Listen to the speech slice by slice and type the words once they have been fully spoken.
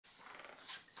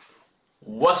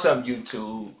What's up,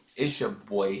 YouTube? It's your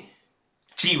boy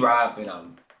G-Rob, and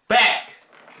I'm back.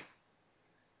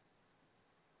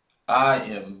 I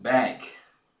am back.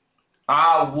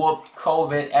 I whooped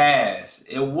COVID ass.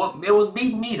 It was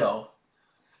beating me though.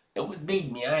 It was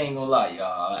beating me. I ain't gonna lie,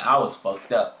 y'all. I was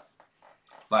fucked up.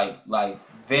 Like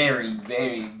very,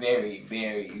 very, very,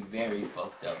 very, very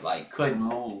fucked up. Like couldn't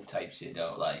move type shit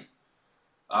though. Like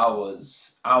I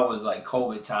was like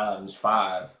COVID times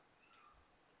 5.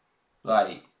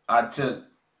 Like I took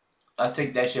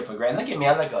that shit for granted. Look at me,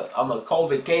 I'm a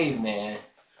COVID caveman.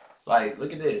 Like,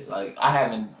 look at this. Like, I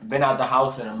haven't been out the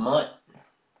house in a month.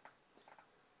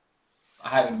 I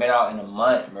haven't been out in a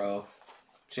month, bro.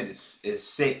 Shit is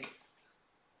sick.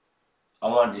 I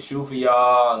wanted to shoot for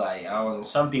y'all. Like,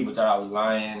 some people thought I was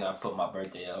lying. I put my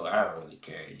birthday up. I don't really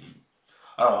care.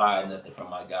 I don't hide nothing from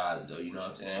my guys, though. You know what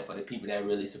I'm saying? For the people that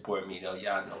really support me, though,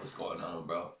 y'all know what's going on,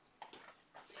 bro.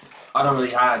 I don't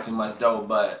really hide too much though,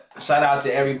 but shout out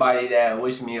to everybody that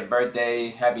wished me a birthday,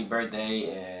 happy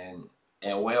birthday,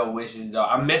 and well wishes though.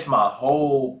 I missed my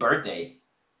whole birthday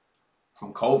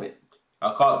from COVID.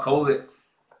 I caught COVID.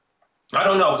 I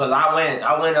don't know, cause I went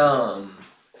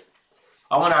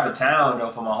out of town though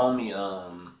for my homie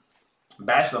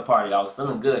bachelor party. I was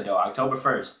feeling good though. October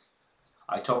 1st,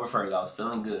 I was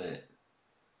feeling good.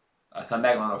 I come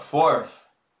back on the 4th,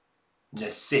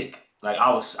 just sick. Like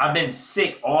I've been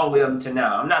sick all the way up until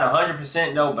now. I'm not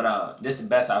 100% though, but this is the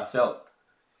best I've felt.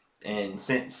 And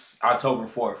since October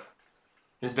 4th,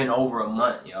 it's been over a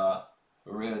month, y'all.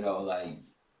 For real though, like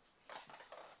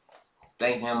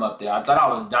thanks to him up there. I thought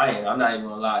I was dying. I'm not even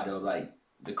gonna lie though. Like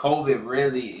the COVID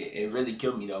really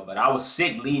killed me though. But I was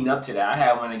sick leading up to that. I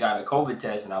had went and got a COVID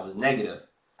test and I was negative.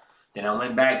 Then I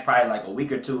went back probably like a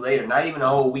week or two later. Not even a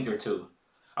whole week or two.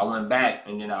 I went back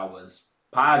and then I was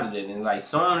positive, and like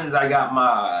soon as I got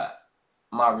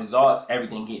my results,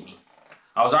 everything hit me.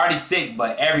 I was already sick,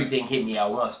 but everything hit me at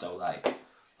once though. Like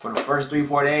for the first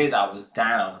 3-4 days, I was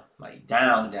down, like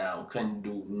down, couldn't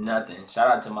do nothing. Shout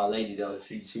out to my lady though,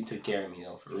 she took care of me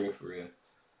though, for real.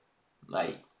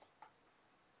 Like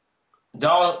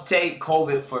don't take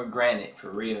COVID for granted, for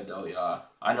real though, y'all.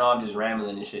 I know I'm just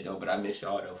rambling and shit though, but I miss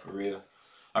y'all though, for real.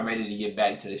 I'm ready to get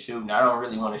back to the shooting. I don't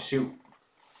really want to shoot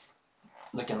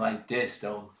looking like this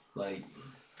though. Like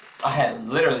I had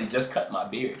literally just cut my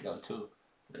beard though too.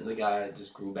 And look how it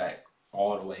just grew back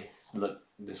all the way. It looked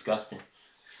disgusting.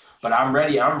 But I'm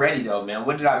ready though, man.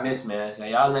 What did I miss, man? So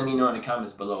y'all let me know in the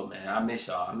comments below, man. I miss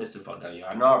y'all. I miss the fuck out of y'all.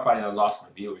 I know I probably done lost my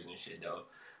viewers and shit though.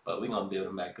 But we gonna build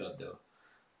them back up though.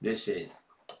 This shit,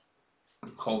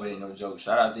 COVID ain't no joke.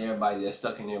 Shout out to everybody that's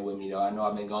stuck in there with me though. I know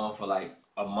I've been gone for like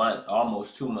a month,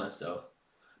 almost 2 months though.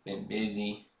 Been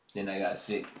busy. Then I got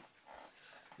sick.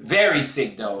 Very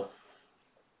sick though.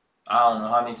 I don't know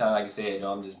how many times I can say it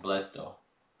though. I'm just blessed though.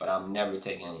 But I'm never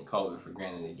taking any COVID for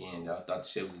granted again though. I thought the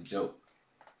shit was a joke.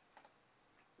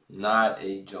 Not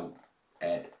a joke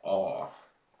at all.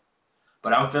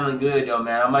 But I'm feeling good though,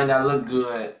 man. I might not look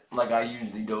good like I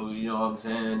usually do, you know what I'm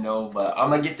saying though. But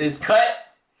I'm gonna get this cut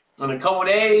in a couple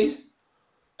days,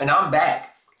 and I'm back.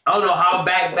 I don't know how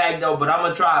back though, but I'm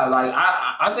gonna try. Like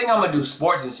I think I'm gonna do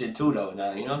sports and shit too though.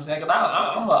 Now you know what I'm saying? Cause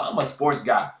I'm a sports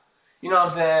guy. You know what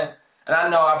I'm saying? And I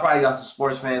know I probably got some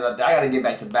sports fans out there. I gotta get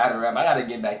back to battle rap. I gotta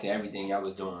get back to everything I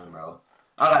was doing, bro.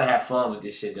 I gotta have fun with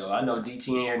this shit though. I know DT ain't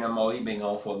here no more. He been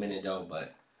gone for a minute though,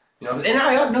 but you know. And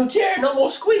I got a new chair, no more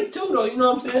squeak too though. You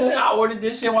know what I'm saying? I ordered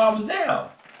this shit while I was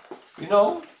down. You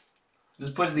know.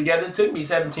 Just put it together. It took me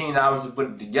 17 hours to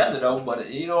put it together though, but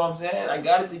you know what I'm saying? I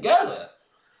got it together.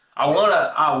 I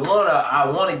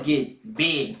wanna get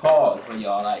big pause for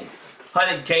y'all, like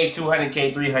 100K,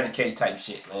 200K, 300K type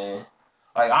shit, man.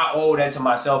 Like I owe that to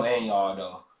myself and y'all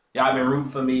though. Y'all been rooting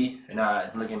for me, and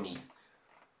look at me,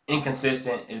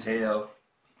 inconsistent as hell.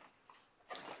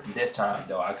 This time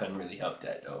though, I couldn't really help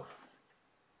that though.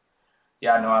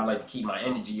 Y'all know I like to keep my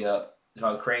energy up. It's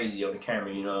all crazy on the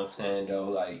camera, you know what I'm saying though.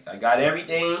 Like I got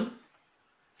everything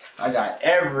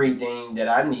that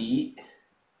I need.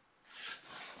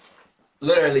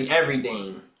 Literally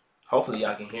everything. Hopefully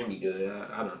y'all can hear me good.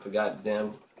 I done forgot the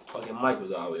damn fucking mic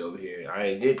was all the way over here. I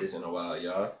ain't did this in a while,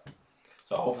 y'all.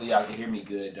 So hopefully y'all can hear me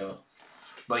good though.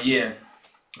 But yeah,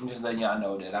 I'm just letting y'all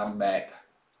know that I'm back.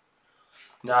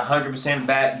 Not 100%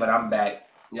 back, but I'm back.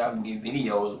 Y'all can get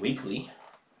videos weekly.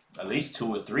 At least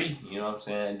 2 or 3, you know what I'm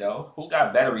saying though. Who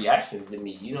got better reactions than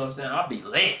me? You know what I'm saying? I'll be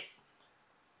lit.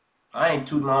 I ain't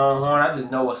tooting my own horn. I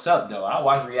just know what's up though. I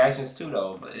watch reactions too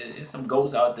though, but it's some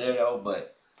ghosts out there though.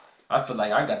 But I feel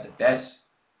like I got the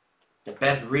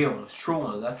best real ones, true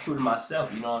ones. I'm true to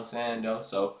myself. You know what I'm saying though.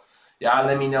 So y'all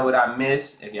let me know what I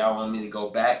missed. If y'all want me to go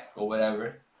back or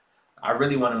whatever, I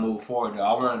really want to move forward though.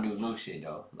 I want to do new shit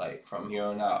though. Like from here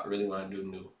on out, I really want to do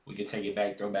new. We could take it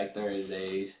back, Throwback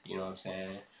Thursdays. You know what I'm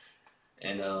saying?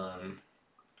 And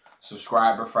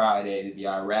Subscriber Friday. If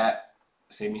y'all rap,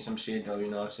 send me some shit though. You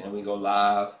know what I'm saying? We go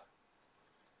live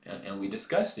and we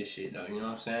discuss this shit though. You know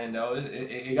what I'm saying? Though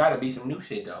it gotta be some new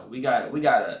shit though. We gotta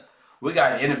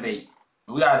innovate.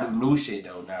 We gotta do new shit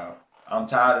though. Now I'm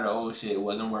tired of the old shit. It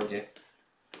wasn't working.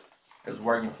 It was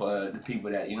working for the people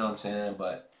that, you know what I'm saying,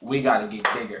 but we gotta get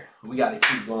bigger. We gotta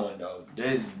keep going though.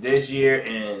 This year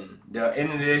and the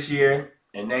end of this year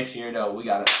and next year though, we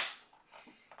gotta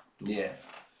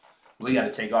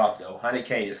take off though.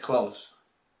 100K is close.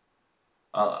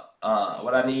 What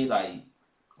I need, like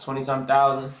 20-something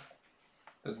thousand.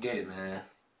 Let's get it, man.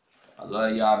 I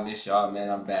love y'all, miss y'all,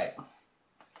 man. I'm back.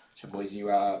 It's your boy G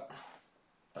Rob.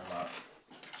 I'm out.